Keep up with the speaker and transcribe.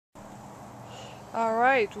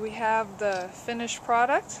Alright, we have the finished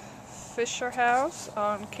product, Fisherhouse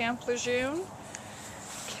on Camp Lejeune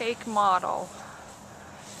cake model.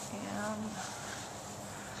 And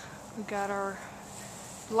we got our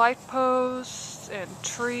light posts and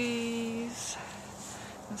trees.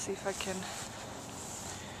 Let's see if I can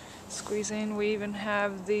squeeze in. We even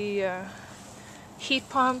have the heat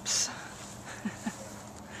pumps.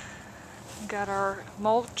 Got our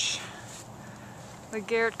mulch that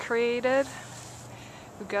Garrett created.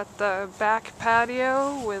 We got the back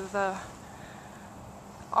patio with the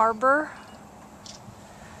arbor.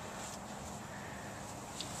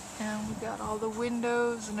 And we got all the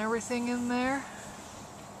windows and everything in there.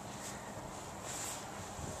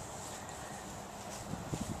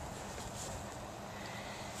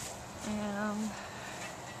 And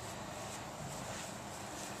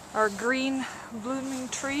our green blooming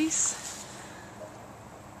trees.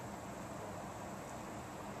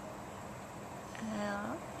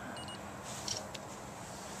 And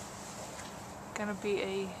gonna be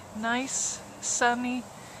a nice, sunny,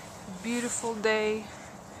 beautiful day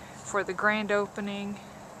for the grand opening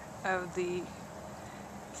of the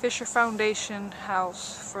Fisher Foundation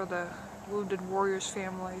house for the Wounded Warriors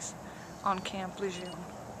families on Camp Lejeune.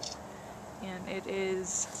 And it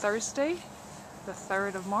is Thursday, the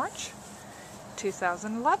 3rd of March,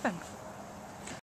 2011.